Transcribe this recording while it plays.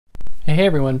Hey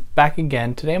everyone, back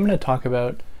again. Today I'm going to talk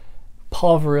about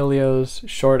Paul Virilio's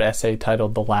short essay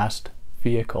titled The Last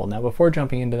Vehicle. Now before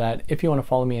jumping into that, if you want to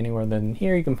follow me anywhere than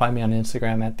here, you can find me on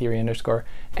Instagram at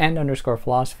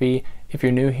theory_and_philosophy. If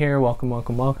you're new here,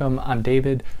 welcome. I'm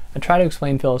David. I try to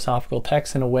explain philosophical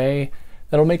texts in a way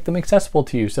that'll make them accessible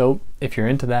to you. So if you're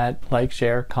into that, like,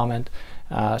 share, comment,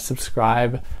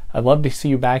 subscribe. I'd love to see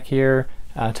you back here.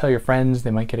 Tell your friends,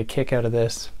 they might get a kick out of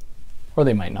this, or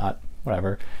they might not.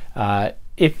 Whatever.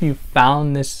 If you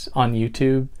found this on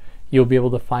YouTube, you'll be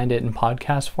able to find it in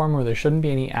podcast form where there shouldn't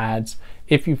be any ads.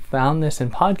 If you found this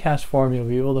in podcast form, you'll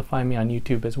be able to find me on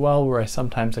YouTube as well, where I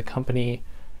sometimes accompany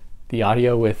the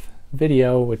audio with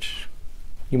video, which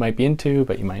you might be into,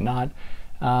 but you might not.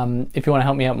 If you want to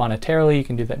help me out monetarily, you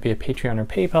can do that via Patreon or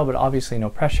PayPal, but obviously no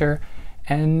pressure.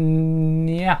 And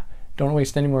yeah, don't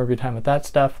waste any more of your time with that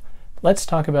stuff. Let's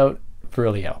talk about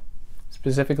Virilio,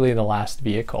 specifically The Last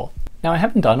Vehicle. Now, I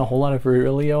haven't done a whole lot of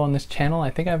Virilio on this channel.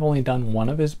 I think I've only done one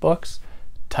of his books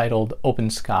titled Open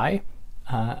Sky,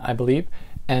 I believe.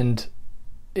 And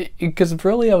because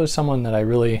Virilio is someone that I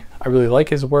really like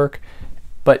his work,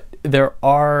 but there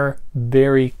are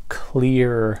very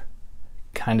clear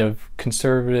kind of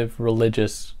conservative,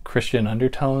 religious, Christian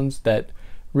undertones that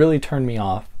really turn me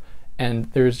off.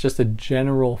 And there's just a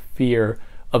general fear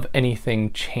of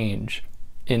anything change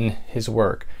in his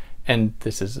work. And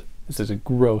this is a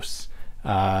gross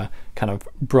kind of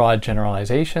broad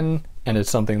generalization, and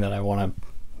it's something that I want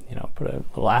to put a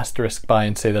little asterisk by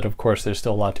and say that of course there's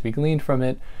still a lot to be gleaned from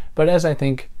it, but as I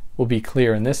think will be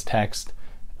clear in this text,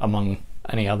 among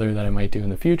any other that I might do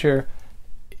in the future,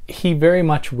 he very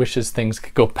much wishes things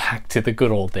could go back to the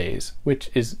good old days, which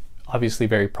is obviously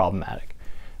very problematic.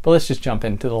 But let's just jump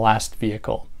into The Last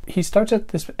Vehicle. He starts out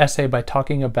this essay by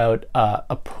talking about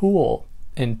a pool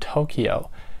in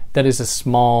Tokyo that is a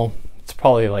small, it's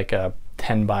probably like a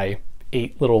 10 by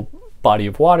 8 little body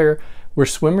of water where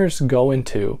swimmers go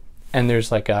into, and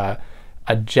there's like a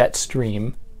jet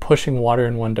stream pushing water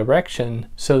in one direction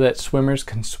so that swimmers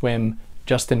can swim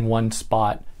just in one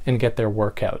spot and get their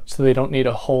workout. So they don't need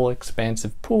a whole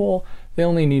expansive pool, they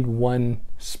only need one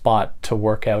spot to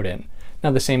work out in.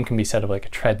 Now the same can be said of like a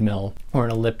treadmill or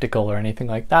an elliptical or anything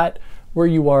like that, where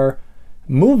you are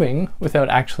moving without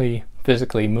actually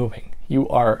physically moving.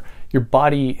 Your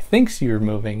body thinks you're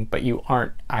moving, but you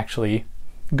aren't actually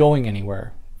going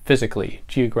anywhere physically,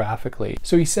 geographically.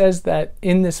 So he says that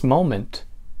in this moment,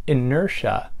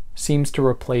 inertia seems to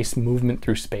replace movement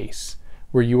through space,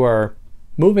 where you are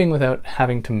moving without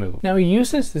having to move. Now he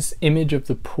uses this image of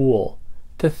the pool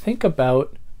to think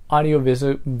about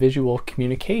audio-visual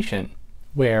communication,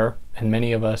 where, and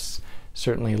many of us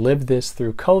certainly lived this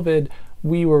through COVID,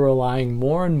 we were relying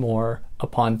more and more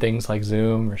upon things like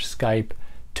Zoom or Skype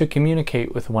to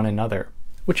communicate with one another,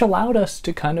 which allowed us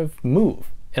to kind of move.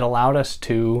 It allowed us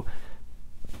to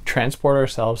transport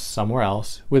ourselves somewhere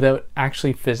else without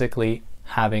actually physically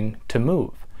having to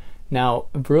move. Now,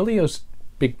 Virilio's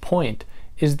big point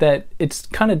is that it's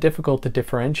kind of difficult to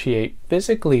differentiate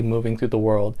physically moving through the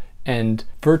world and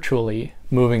virtually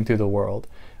moving through the world,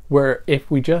 where if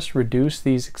we just reduce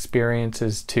these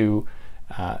experiences to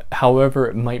however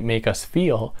it might make us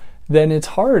feel, then it's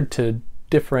hard to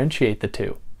differentiate the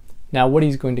two. Now what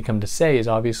he's going to come to say is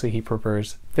obviously he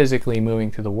prefers physically moving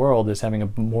through the world as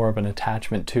having more of an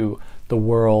attachment to the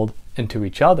world and to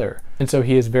each other. And so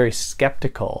he is very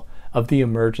skeptical of the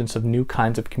emergence of new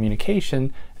kinds of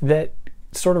communication that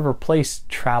sort of replace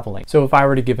traveling. So if I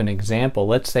were to give an example,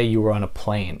 let's say you were on a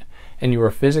plane and you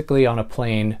were physically on a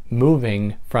plane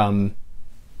moving from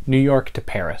New York to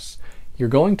Paris. You're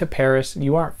going to Paris,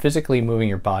 you aren't physically moving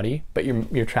your body, but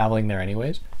you're traveling there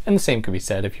anyways. And the same could be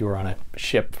said if you were on a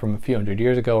ship from a few hundred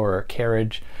years ago, or a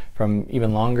carriage from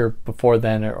even longer before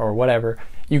then, or whatever.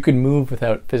 You could move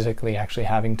without physically actually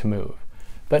having to move.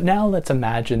 But now let's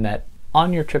imagine that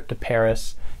on your trip to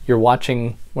Paris, you're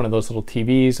watching one of those little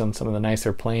TVs on some of the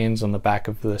nicer planes on the back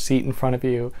of the seat in front of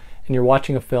you, and you're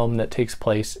watching a film that takes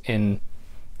place in,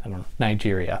 I don't know,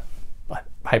 Nigeria,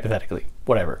 hypothetically,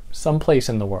 whatever, someplace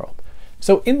in the world.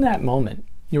 So in that moment,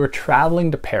 you are traveling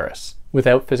to Paris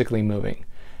without physically moving,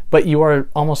 but you are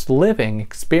almost living,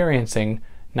 experiencing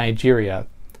Nigeria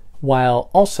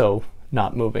while also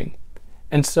not moving.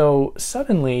 And so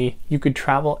suddenly you could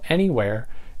travel anywhere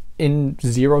in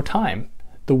zero time.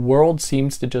 The world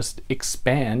seems to just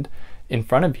expand in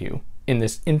front of you in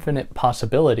this infinite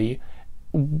possibility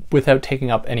without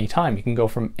taking up any time. You can go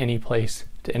from any place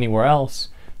to anywhere else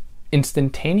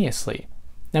instantaneously.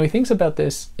 Now he thinks about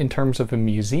this in terms of a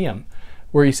museum,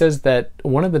 where he says that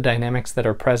one of the dynamics that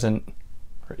are present,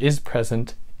 or is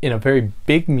present, in a very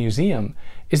big museum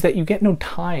is that you get no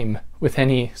time with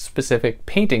any specific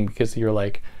painting because you're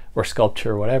like, or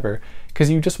sculpture or whatever, because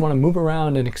you just want to move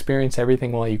around and experience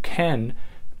everything while you can,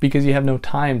 because you have no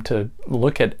time to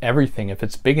look at everything if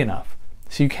it's big enough.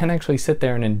 So you can't actually sit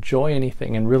there and enjoy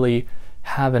anything and really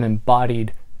have an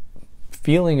embodied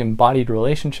feeling, embodied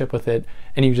relationship with it,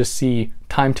 and you just see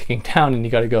time ticking down and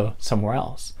you got to go somewhere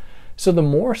else. So the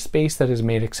more space that is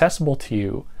made accessible to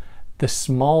you, the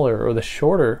smaller or the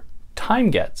shorter time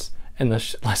gets, and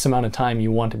the less amount of time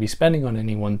you want to be spending on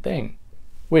any one thing.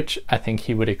 Which I think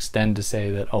he would extend to say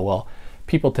that, oh well,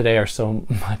 people today are so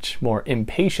much more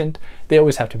impatient. They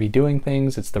always have to be doing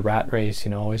things. It's the rat race,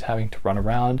 always having to run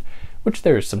around, which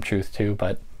there is some truth to.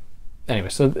 But anyway,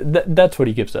 so that's what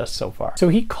he gives us so far. So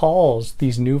he calls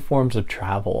these new forms of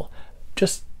travel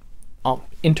just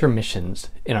intermissions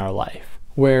in our life,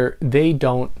 where they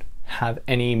don't have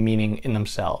any meaning in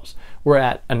themselves. Where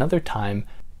at another time,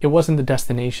 it wasn't the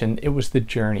destination, it was the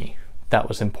journey that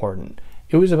was important.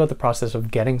 It was about the process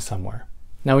of getting somewhere.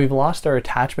 Now we've lost our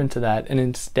attachment to that and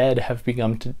instead have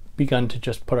begun to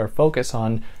just put our focus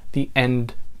on the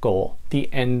end goal, the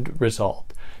end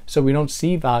result. So we don't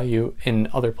see value in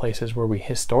other places where we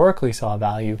historically saw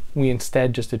value. We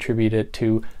instead just attribute it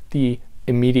to the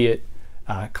immediate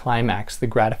climax, the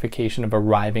gratification of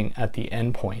arriving at the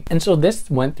end point. And so this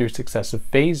went through successive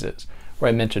phases, where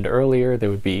I mentioned earlier there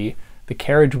would be the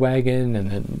carriage wagon, and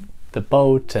then the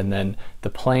boat, and then the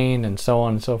plane, and so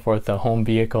on and so forth, the home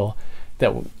vehicle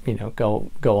that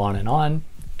go on,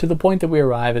 to the point that we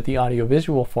arrive at the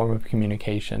audiovisual form of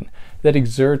communication that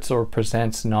exerts or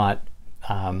presents not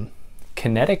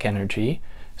kinetic energy.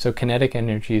 So kinetic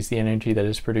energy is the energy that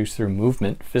is produced through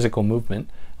movement, physical movement,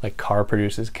 like car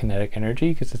produces kinetic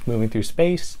energy because it's moving through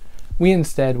space. We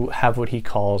instead have what he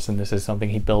calls, and this is something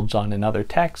he builds on in other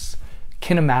texts,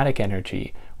 kinematic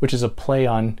energy, which is a play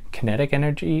on kinetic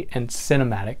energy and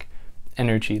cinematic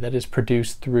energy that is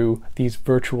produced through these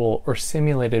virtual or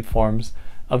simulated forms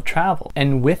of travel.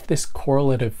 And with this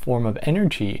correlative form of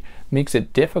energy makes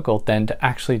it difficult then to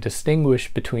actually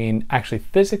distinguish between actually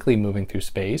physically moving through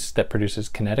space that produces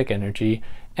kinetic energy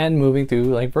and moving through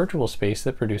like virtual space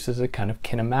that produces a kind of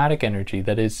kinematic energy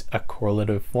that is a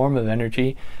correlative form of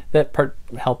energy that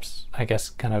helps, I guess,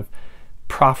 kind of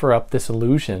proffer up this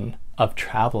illusion of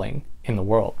traveling in the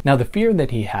world. Now, the fear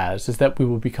that he has is that we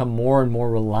will become more and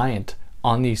more reliant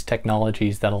on these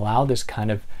technologies that allow this kind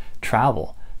of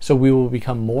travel. So we will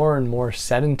become more and more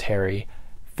sedentary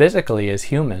physically as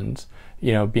humans,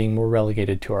 being more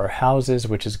relegated to our houses,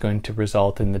 which is going to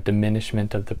result in the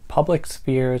diminishment of the public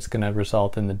sphere. It's going to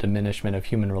result in the diminishment of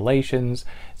human relations.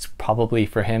 It's probably,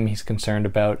 for him, he's concerned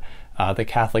about the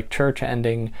Catholic Church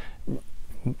ending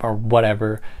or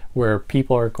whatever, where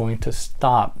people are going to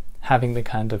stop having the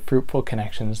kind of fruitful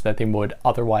connections that they would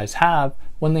otherwise have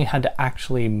when they had to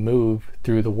actually move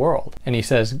through the world. And he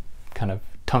says, kind of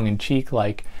tongue-in-cheek,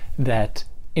 like that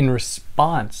in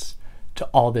response to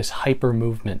all this hyper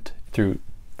movement through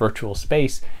virtual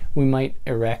space, we might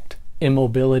erect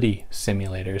immobility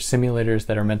simulators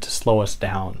that are meant to slow us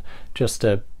down, just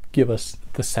to give us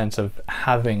the sense of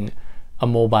having a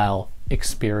mobile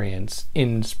experience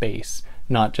in space,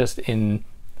 not just in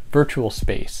virtual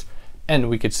space. And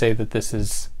we could say that this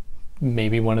is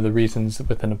maybe one of the reasons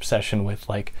with an obsession with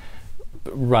like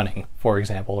running, for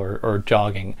example, or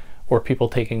jogging, or people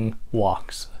taking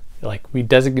walks. Like we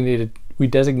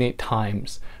designate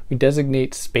times, we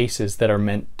designate spaces that are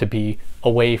meant to be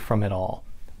away from it all,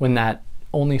 when that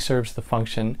only serves the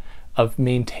function of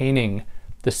maintaining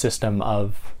the system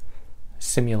of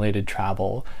simulated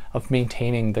travel, of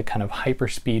maintaining the kind of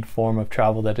hyperspeed form of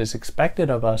travel that is expected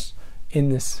of us in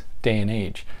this day and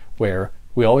age, where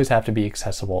we always have to be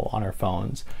accessible on our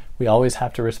phones. We always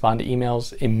have to respond to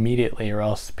emails immediately or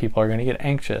else people are going to get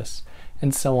anxious,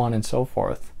 and so on and so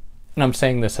forth. And I'm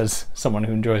saying this as someone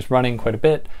who enjoys running quite a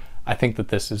bit. I think that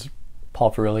this is,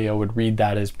 Paul Virilio would read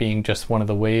that as being just one of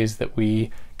the ways that we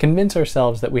convince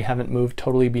ourselves that we haven't moved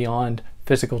totally beyond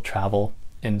physical travel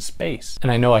in space.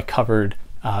 And I know I covered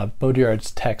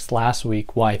Baudrillard's text last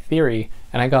week, Why Theory,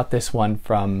 and I got this one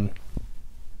from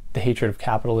The Hatred of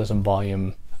Capitalism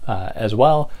volume as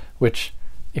well, which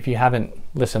if you haven't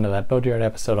listened to that Baudrillard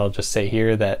episode, I'll just say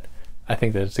here that I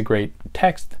think that it's a great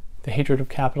text. The Hatred of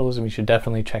Capitalism, you should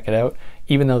definitely check it out,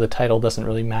 even though the title doesn't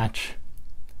really match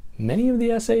many of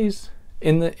the essays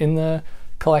in the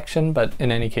collection, but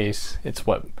in any case, that's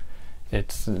what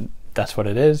it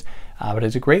is. But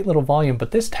it's a great little volume.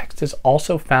 But this text is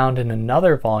also found in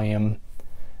another volume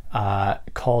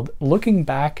called Looking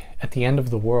Back at the End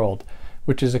of the World,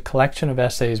 which is a collection of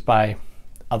essays by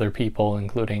other people,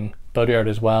 including Baudrillard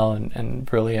as well, and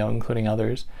Virilio, including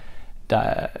others,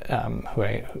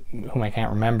 whom I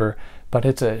can't remember, but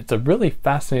it's a really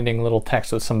fascinating little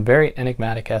text with some very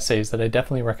enigmatic essays that I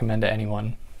definitely recommend to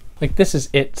anyone. Like, This Is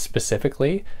It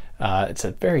specifically, it's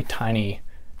a very tiny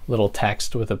little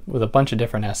text with a bunch of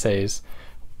different essays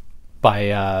by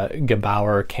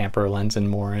Gebauer, Camper, Lenzen,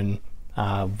 Morin,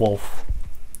 Wolf,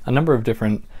 a number of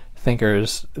different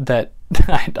thinkers that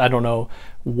I don't know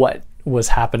what was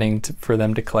happening for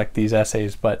them to collect these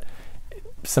essays, but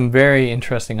some very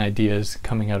interesting ideas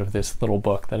coming out of this little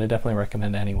book that I definitely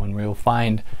recommend to anyone. Where you'll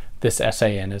find this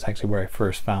essay in is actually where I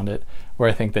first found it, where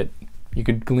I think that you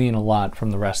could glean a lot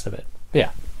from the rest of it. But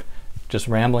yeah, just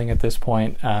rambling at this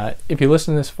point. If you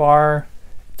listen this far,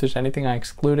 if there's anything I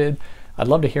excluded, I'd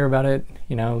love to hear about it.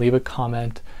 Leave a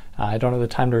comment. I don't have the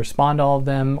time to respond to all of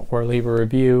them, or leave a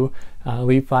review.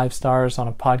 Leave 5 stars on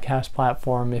a podcast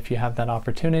platform if you have that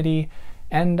opportunity.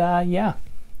 And yeah,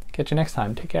 catch you next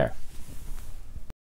time. Take care.